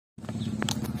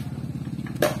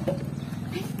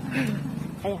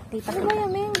Kaya, kita ano ba yan,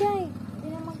 Menggay?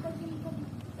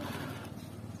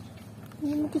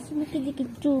 Hindi mo kasi makidikid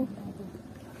to.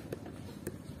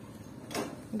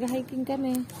 Mag-hiking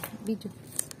kami. Video.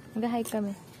 Mag-hike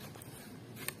kami.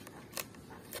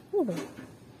 Ano ba?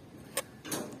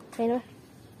 Kaya ba?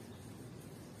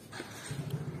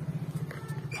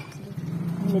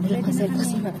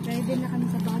 Ready na kami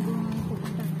sa bagong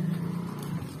pupunta.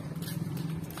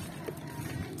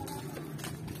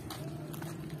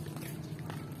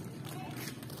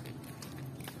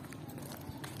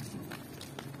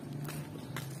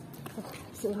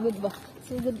 Sugod ba?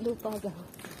 Sugod lupa ka.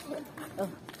 Oh.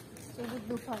 Sugod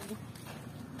lupa ka.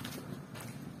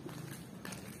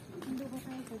 Hindi ba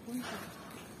tayo pupunta?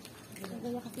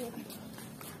 Gaya kasi ako.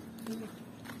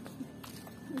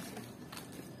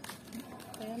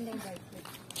 Kaya hindi guys.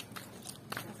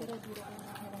 Kasi raguro ko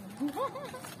na harang.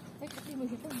 Ay, kasi may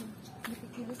hito.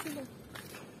 Nakikilo sila.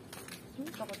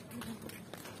 Kapag.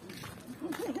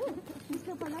 Hindi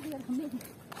ka pala kaya kami.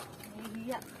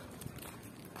 Nahihiya.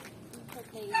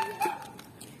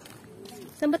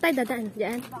 Saan ba tayo dadaan?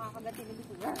 Diyan? Makakagatin na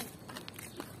dito.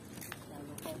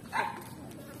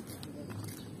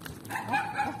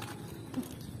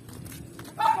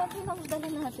 Konti lang dala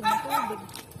natin ng tubig.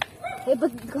 Eh,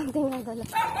 ba't konti lang dala?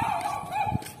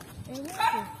 Ewan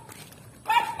ko.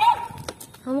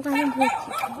 Hamo ka ng buhok.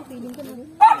 Ako, feeling ko na rin.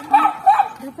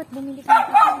 Dapat bumili ka ng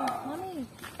kasi. Mami.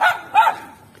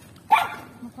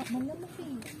 Malamok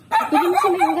eh. Pili mo si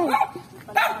Menggay.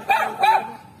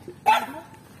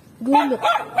 Gulot.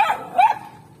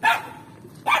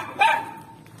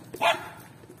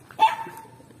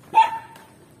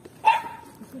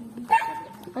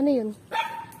 Ano yun?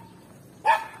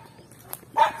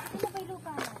 Ano kay Lupa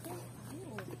natin?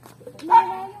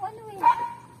 Wala yung ano eh.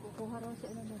 Kukuha raw siya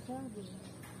na masyado.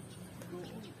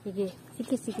 Sige.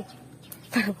 Sige, sige.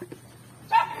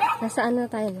 Nasa ano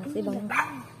tayo? Nasa ibang.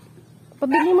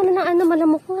 Pabili mo na ng ano,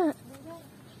 malamok nga.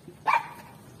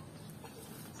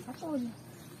 Katol.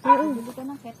 Oo. Bili ka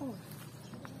ng ketol.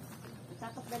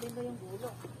 Tapos dalhin mo yung gulo.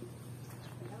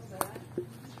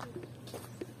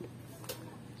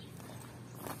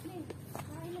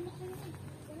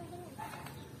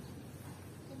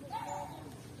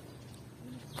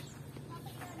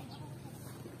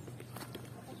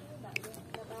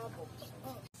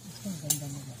 Ang ganda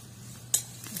nila.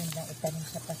 Ganda itanim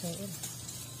sa pasein.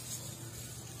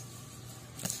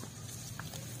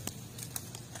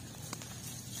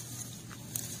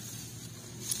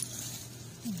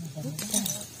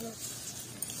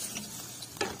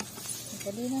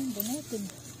 Dali nang bunutin.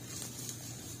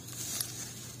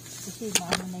 Kasi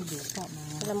maano na yung lupa.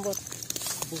 Lambot.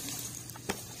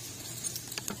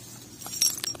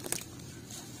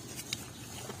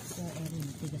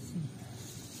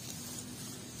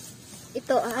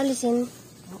 Ito, aalisin.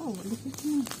 Oo, alisin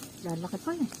mo. Lalaki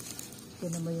pa eh. Ito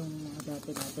naman yung mga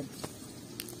dati natin.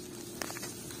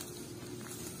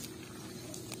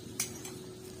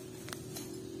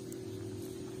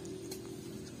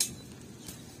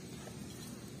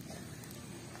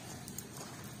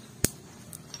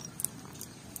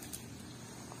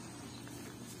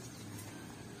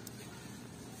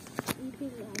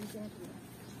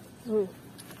 Hmm.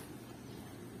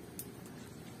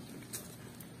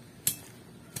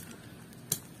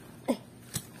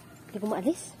 Hindi ko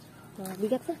maalis.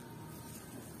 Bigat na.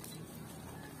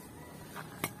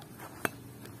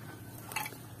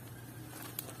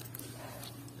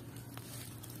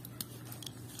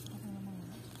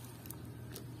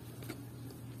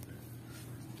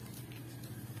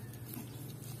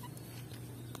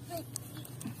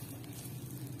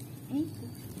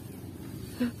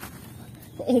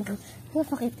 Ego.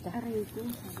 Napakit ka. Aray ko,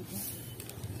 sabi ko.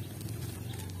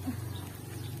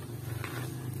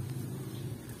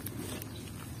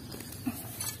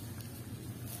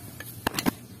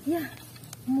 Yeah.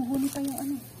 Umuhuli pa yung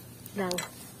ano. Lang.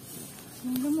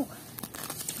 Yung lamok.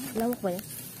 Lamok ba yan?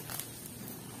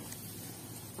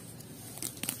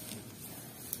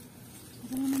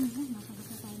 Ito naman yun.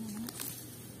 Nakabasa tayo naman.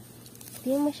 Hindi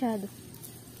yung masyado.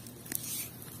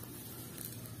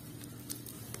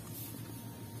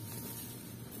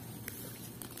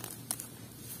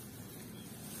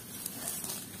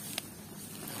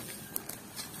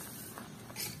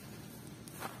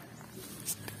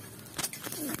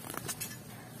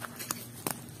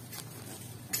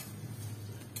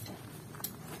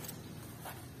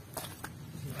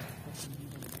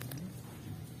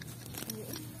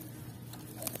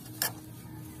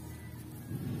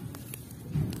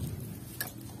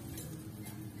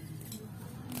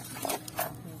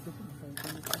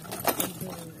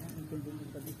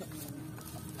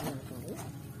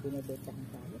 Binibentahan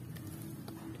tayo.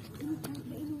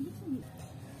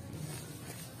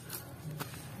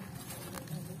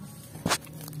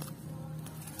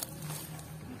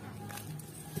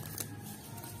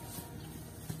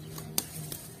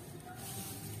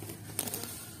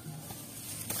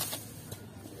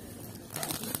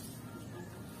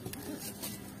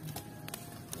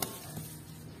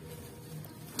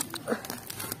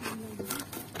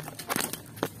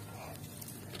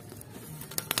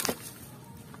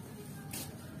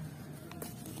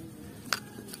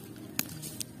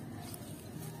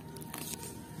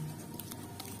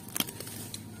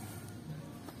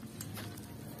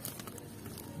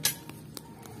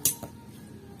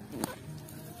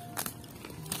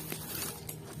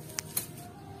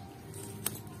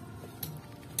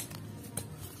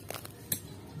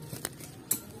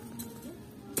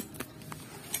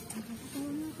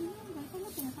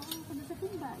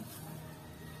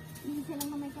 Hindi silang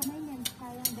na may kamay niyan.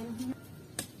 Kaya dalhin.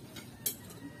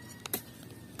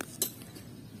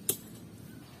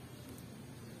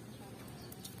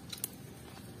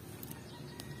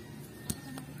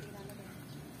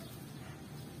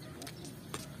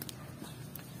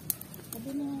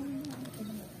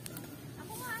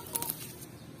 Ako nga.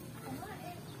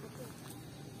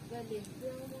 Galing.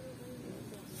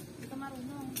 Hindi ka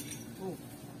marunong. Oh,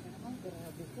 naman,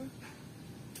 grabe ko.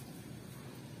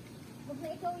 Huwag na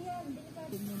ikaw yan. Delikado.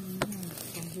 Tingnan mo,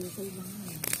 pambukay lang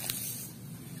yan.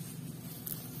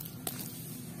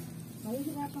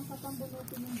 Mahihirapan ka pang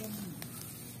bunutin yung ganun.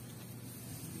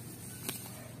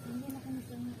 Hindi na kami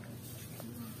sa mga.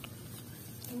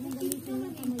 Huwag na gamitin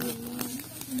yung kamay mo.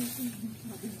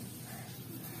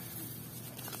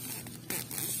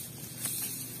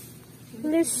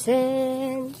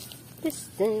 Listen,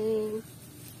 listen.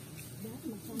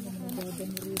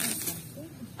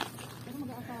 Pero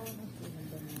mag-aasawa na siya.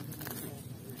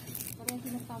 Parang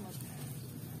sinasamot.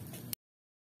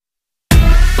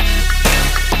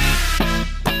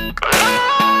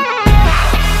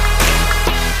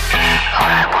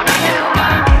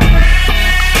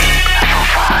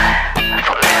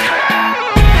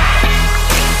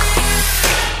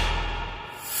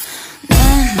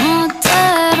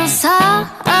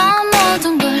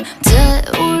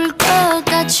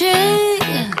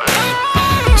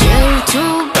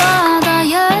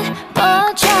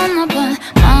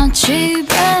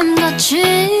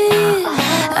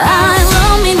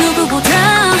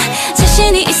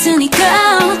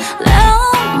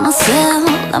 Love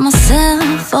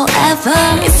myself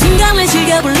forever. 이 순간을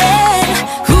즐겨볼래.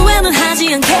 후회는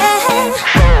하지 않게.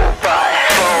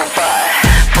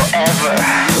 Forever.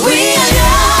 위하여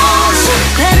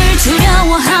실패를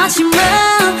두려워하지만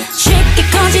쉽게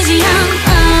꺼지지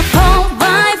않아.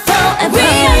 Forever.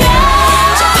 위하여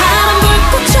저 파란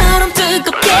불꽃처럼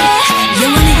뜨겁게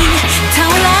영원히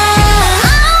타올라.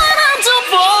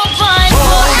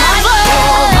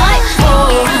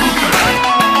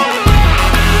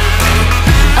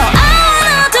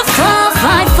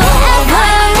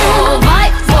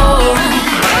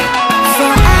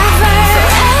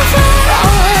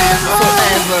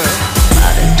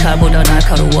 칼보다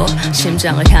날카로워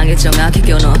심장을 향해 정확히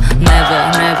겨눠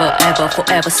Never, never, ever,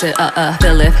 forever say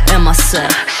believe in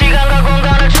myself. 시간과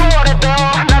공간을 초월해도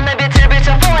난 내 빛을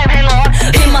비춰 flame hang on.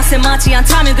 입맛에 맞지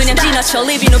않다면 그냥 지나쳐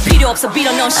Living 후 필요 없어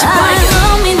빌어넣은 시발견. I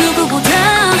love me 누구보다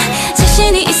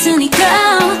자신이 있으니까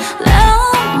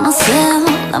Love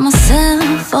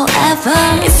myself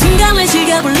forever. 이 순간을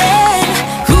즐겨볼래.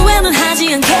 후회는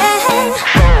하지 않게.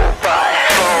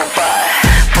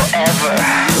 Forever.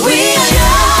 위하여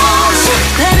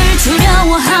실패를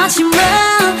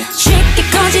두려워하지만 쉽게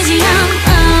꺼지지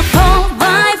않아.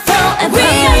 Forever.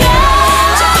 위하여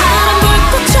저 파란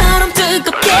불꽃처럼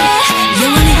뜨겁게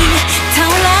영원히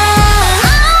타올라.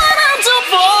 I want to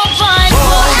fight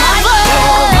forever.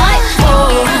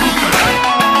 Oh,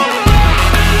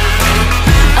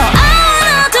 I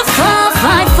want to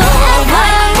fight forever.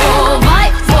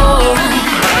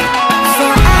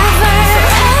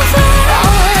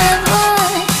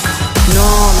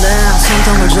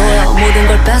 생동을 줘요. 모든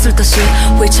걸 뺏을 듯이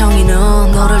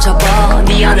휘청이는 너를 잡아.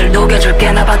 네 안을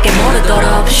녹여줄게 나밖에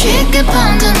모르도록. 쉽게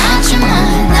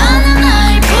판단하지만 나는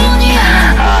나일 뿐이야.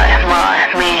 I, my,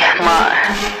 me, my,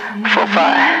 for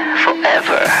five,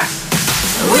 forever.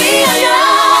 위하여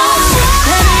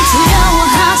실패를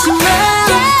두려워하지만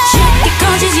쉽게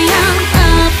꺼지지 않아.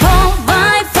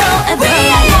 Forever.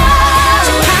 위하여 저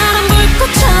파란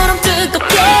불꽃처럼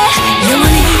뜨겁게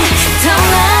영원히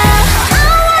타올라.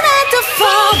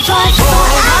 Fight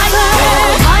forever.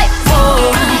 Fight for.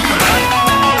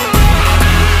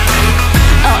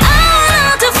 Oh, I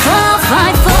want to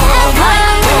fight forever.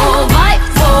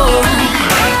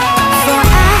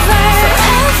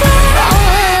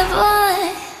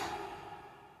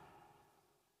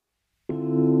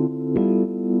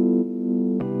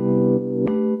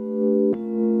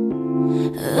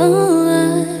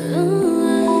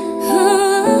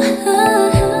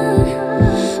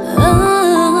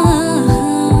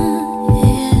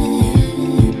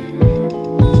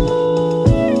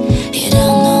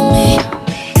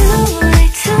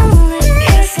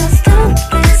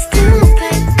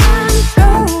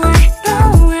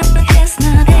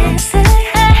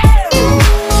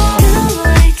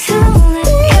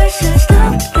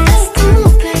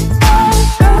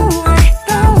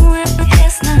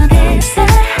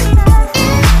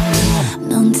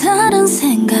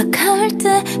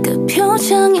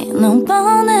 표정이 너무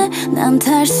뻔해. 난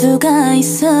탈 수가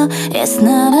있어. It's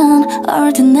not an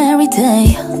ordinary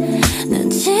day.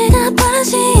 눈치가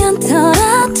빠르지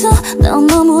않더라도 넌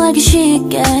너무 알기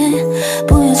쉽게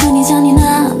보여주니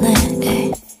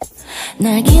잔인하네.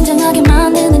 날 긴장하게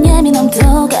만드는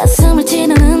예민함도 가슴을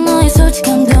찌르는 너의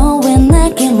솔직함도 왜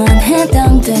내게만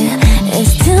해당돼.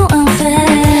 It's too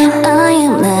unfair. I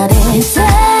am not insane.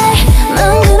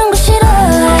 난 그런 거 싫어.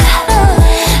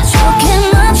 좋게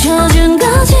맞춰준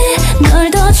거지. 널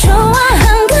더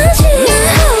좋아한 거지.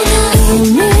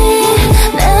 이미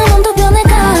내 몸도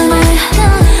변해가네.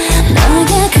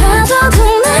 너에게 가둬둔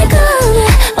날 꺼내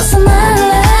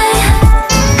벗어날래.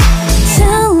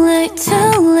 Too late,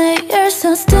 too late. You're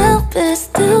so stupid,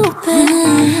 stupid.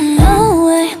 No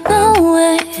way, no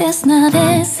way. It's not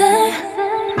easy.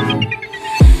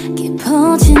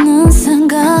 깊어지는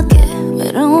생각에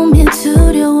외로움이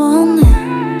두려워네.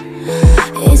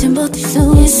 이젠 버틸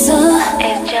수 있어.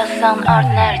 It's just some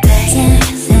ordinary day.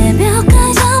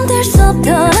 새벽까지 잠들 수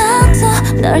없더라도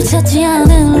널 찾지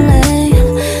않을래.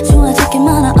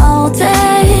 좋아지기만 한 all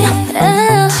day.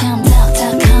 참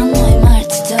딱딱한 너의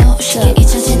말투도 쉽게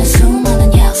잊혀지는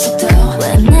수많은 약속도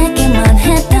왜 내게만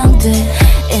해당돼.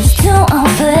 It's too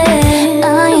unfair.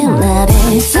 I am not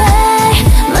insane.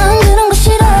 난 그런 거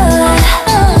싫어.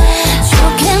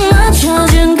 좋게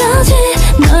맞춰준 거지.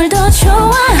 널 더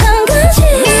좋아한 거지.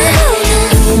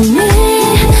 이미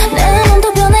내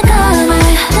몸도 변해가네.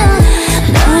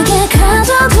 너에게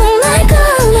가둬둔 날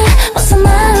꺼내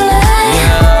벗어날래.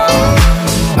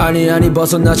 아니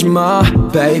벗어나지 마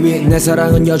baby. 내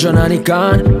사랑은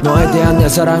여전하니까. 너에 대한 내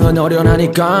사랑은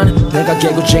어련하니까. 내가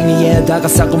개구쟁이에다가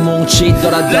싸고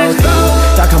뭉치더라도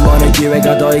딱 한 번의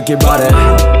기회가 더 있길 바래.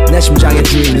 내 심장의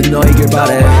주인은 너이길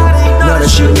바래. 너를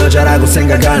쉬운 여자라고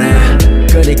생각 안 해.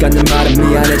 그니까 내 말은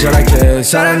미안해 전할게.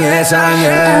 사랑해 사랑해.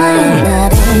 I am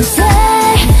not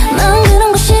insane. 난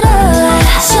그런 거 싫어.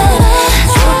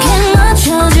 좋게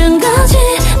맞춰준 거지.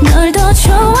 널 더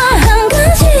좋아한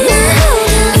거지.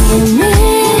 이미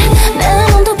내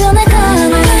몸도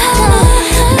변해가네.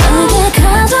 너에게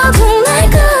가둬둔 날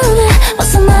꺼내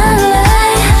벗어날래.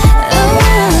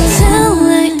 Too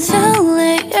late, too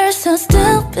late. You're so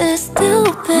stupid,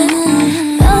 stupid.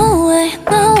 No way,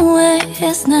 no way.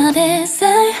 It's not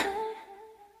easy.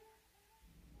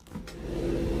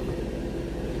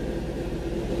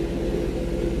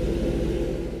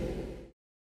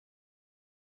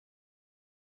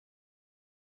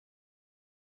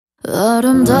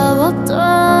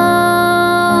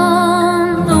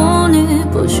 아름다웠던 눈이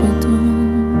부시던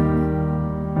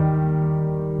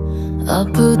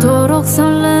아프도록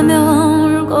설레며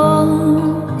울고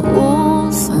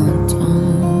웃었던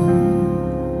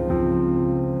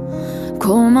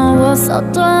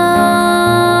고마웠었던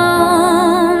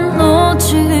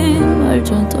놓지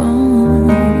말자던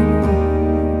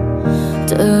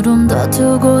때론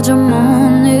다투고자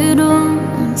못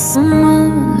이룬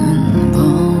수많은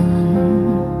밤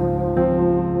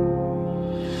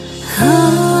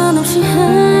한없이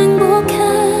행복해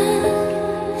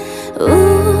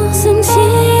웃음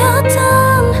지었던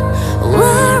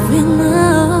Where we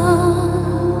love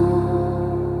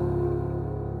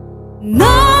널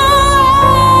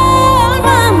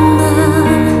만나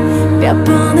몇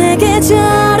번의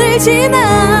계절을 지나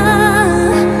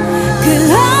그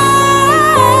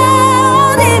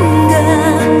어딘가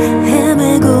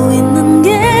헤매고 있는 게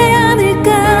아닐까.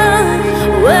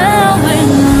 Where we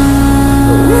love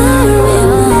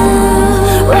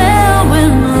Where we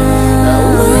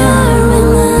love Where we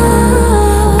love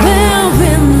Where we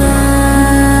love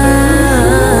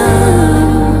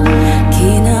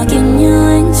기나긴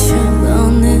여행 중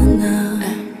어느 날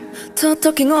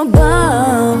Talking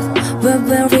about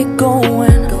where we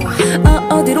going.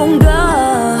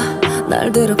 어디론가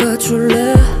날 데려가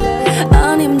줄래.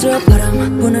 아님 저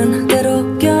바람 부는 대로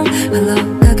그냥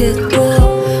흘러가겠고.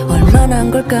 얼마나 한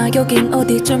걸까 여긴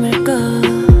어디쯤일까.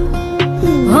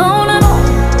 On and on,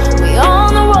 we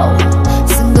on the road.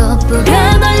 생각보게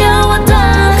달려왔다.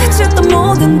 그쳤던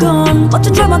모든 건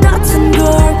멋진 드라마 같은 걸.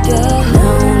 Yeah. No,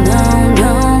 no,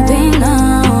 we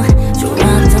know.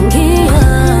 좋았던 기억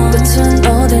끝은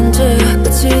어딘지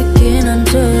끝이긴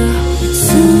한지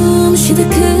숨 쉬듯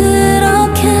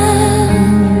그렇게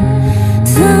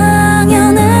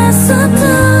당연했었던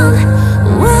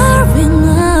Where we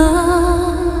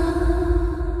love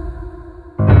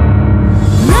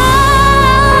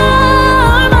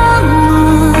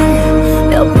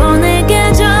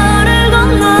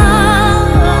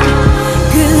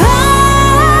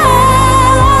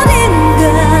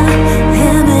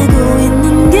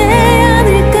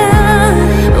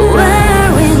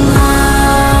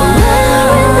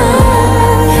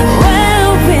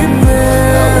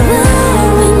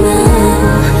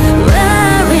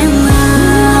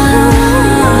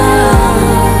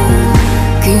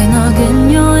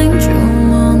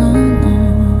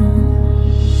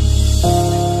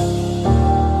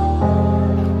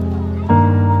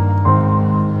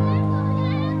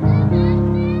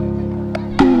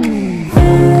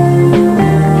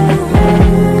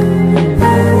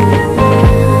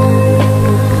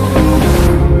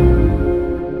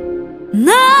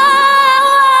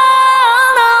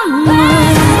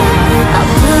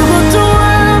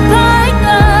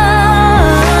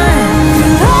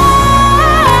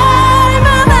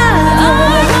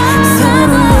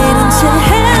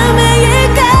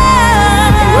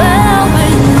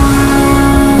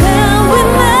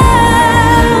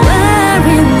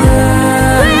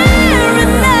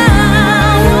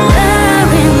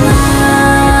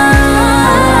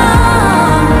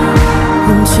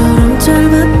꿈처럼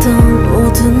짧았던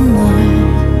모든 날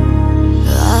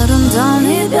아름다운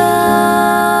이별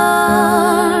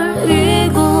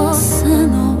이곳에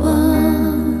너와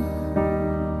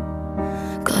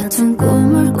같은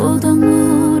꿈을 꾸던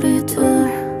우리 둘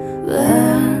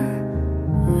Where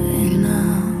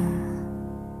now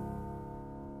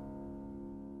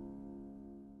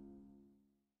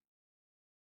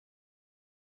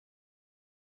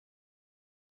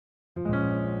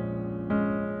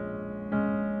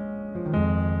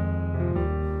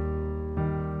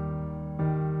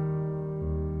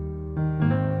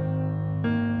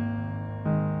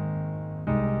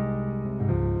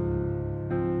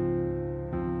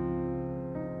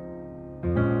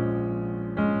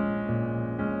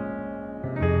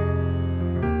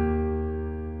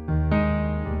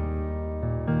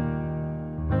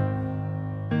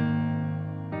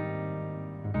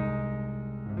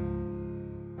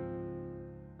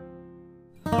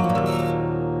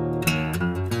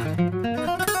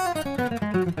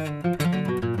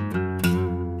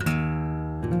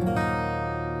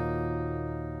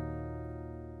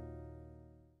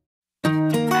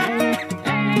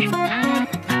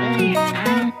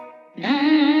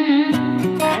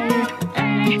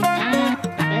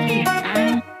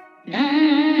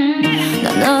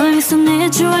널 위해서 네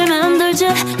주얼 만들지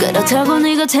그렇다고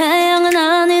네가 태양은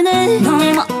아니네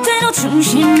너의 멋대로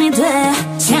중심이 돼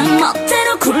제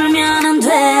멋대로 굴면 안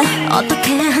돼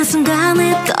어떻게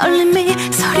한순간의 떨림이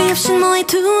소리 없이 너의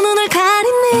두 눈을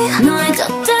가리니 너의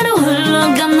뜻대로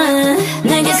흘러가네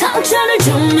내게 상처를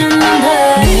주면 안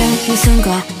돼 이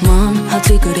생각만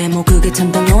하지 그래 뭐 그게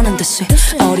참 당연한 듯이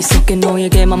어리석게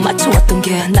너에게만 맞춰왔던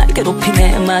게 날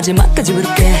괴롭히네 마지막까지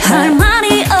부를게 할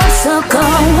말이 없어 go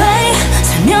away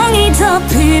설명이 더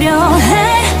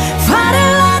필요해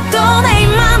화를 놔도 내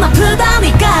맘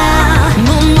아프다니까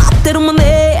너 멋대로만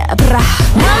해봐라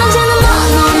난 언제나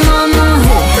너너너너 해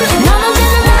난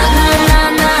언제나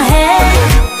나나나나 해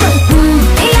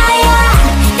이야야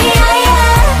이야야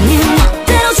네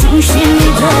멋대로 중심이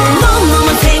돼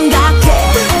너만 생각해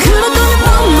그렇다면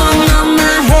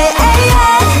너너너나 해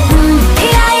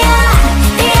이야야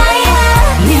이야야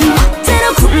네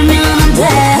멋대로 굴면 안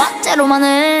돼 멋대로만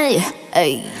해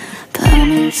에이.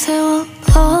 밤을 새워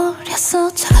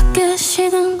어려서 차갑게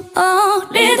식은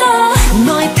어리다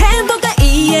너의 태도가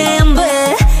이해 안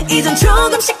돼 이젠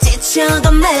조금씩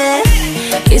지쳐갔네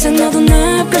이제 너도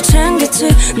내 별 챙겼지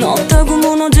너 없다고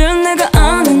무너질 내가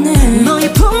아니네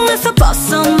너의 품에서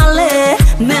벗어날래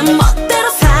내 멋대로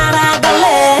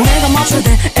살아갈래 내가 맞춰야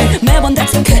돼 매번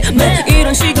답답해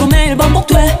이런 식으로 매일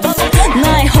반복돼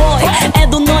나의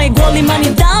호의에도 너의 권리만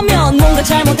있다면 뭔가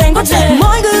잘못된 거지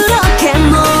뭘 그렇게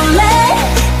놀래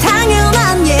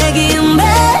당연한 얘기인데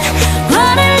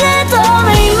화를 내도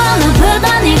내 맘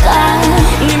아프다니까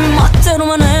네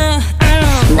멋대로만 해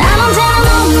난 언제나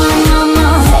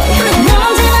너너너너 해 난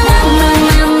언제나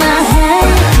나나나나 해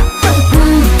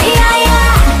이야야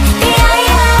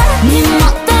이야야 네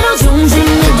멋대로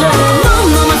중심이 돼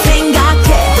너만 생각해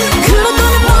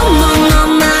그렇다면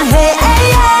너너너나 해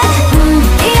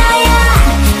이야야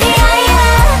이야야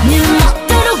네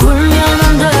멋대로 굴면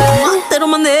안 돼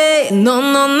멋대로만 해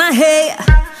너너나 해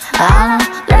I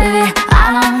don't leave it, I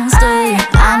don't stay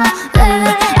I don't leave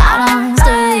it, I don't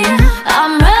stay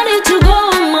I'm ready to go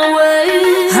on my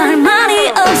way 할 말이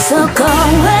없어 go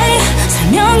away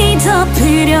설명이 더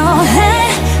필요해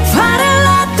화를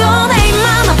놔도 내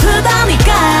맘 아프다니까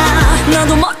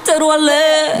나도 멋대로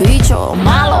할래 위로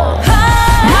말로 난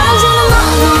언제나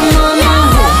너너너너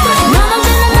해 난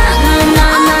언제나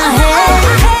나나나나 해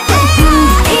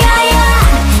이야야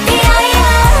이야야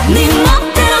네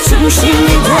멋대로 중심이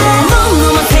돼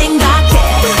너만 생각해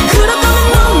그렇다면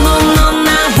너너너나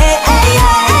해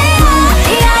이야야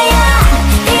이야야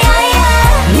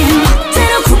네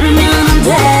멋대로 굴면 안 돼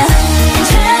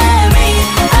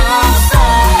재미없어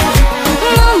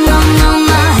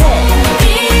너너너나 해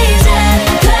이제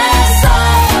됐어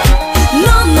넌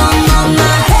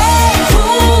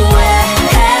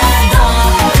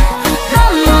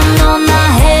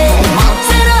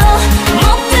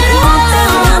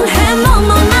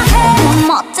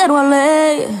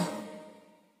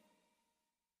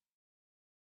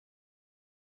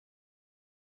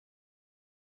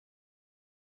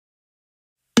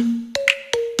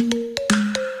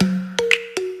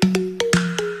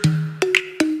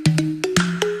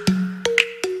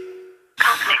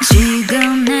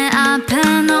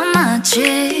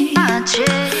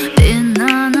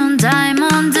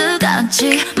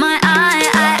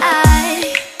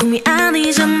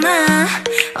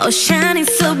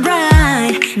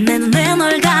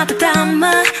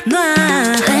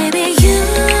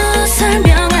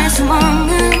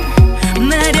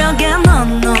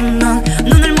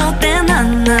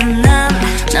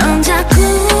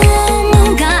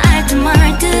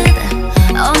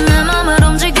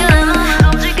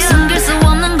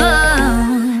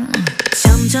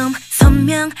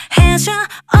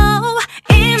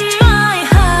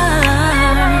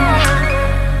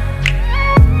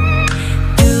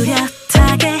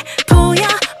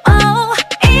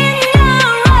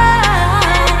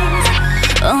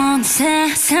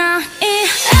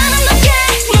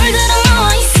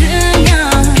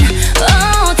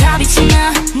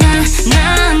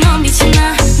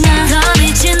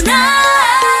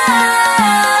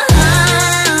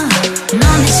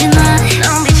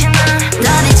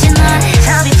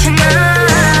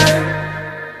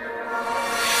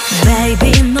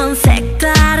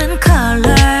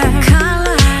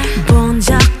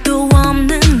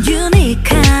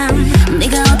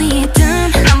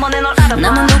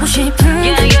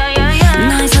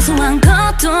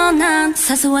난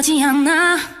사소하지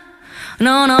않아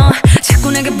No no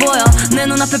자꾸 내게 보여 내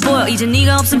눈앞에 보여 이제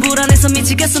네가 없음 불안해서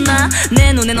미치겠어 나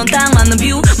내 눈에 넌 딱 맞는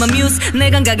뷰 My muse 내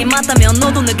감각이 맞다면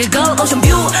너도 내게 go ocean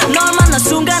view 널 만난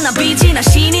순간 나 빛이 나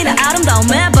신이 나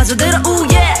아름다움에 빠져들어 ooh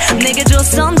yeah 내게 줘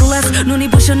sunglass 눈이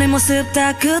부셔 내 모습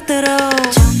다 그대로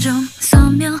점점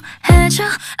선명해져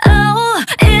oh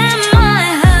in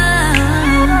my heart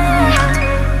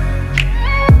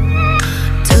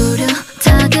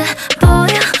뚜렷하게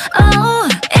보여 oh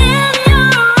in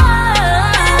your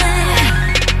eye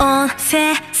온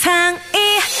세상이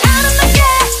아름답게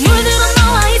물들어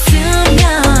너와 있으면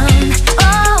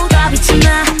oh 다 빛이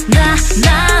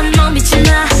나넌 빛이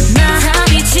나 다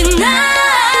빛이 나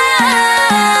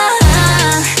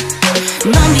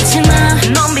넌 빛이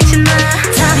나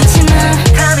다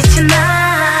빛이 나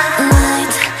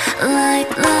Light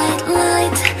light light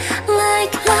light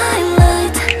light light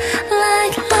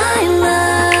light light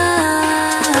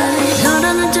light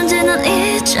너라는 존재는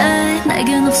이제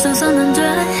내겐 없어서는 안 돼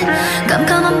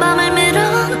깜깜한 밤을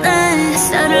밀어내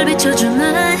쌀을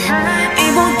비춰주네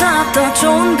이보다 더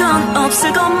좋은 건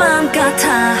없을 것만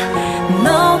같아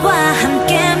너와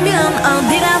함께면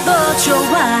어디라도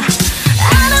좋아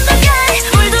아름답게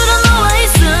물들어 너와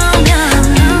있으면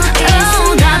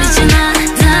oh 다 빛이 나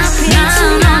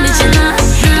넌 빛이 나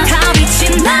다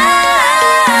빛이 나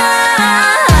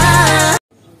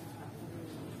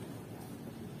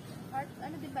Art,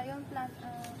 ano din ba yun?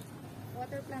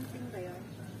 Water planting ba yun?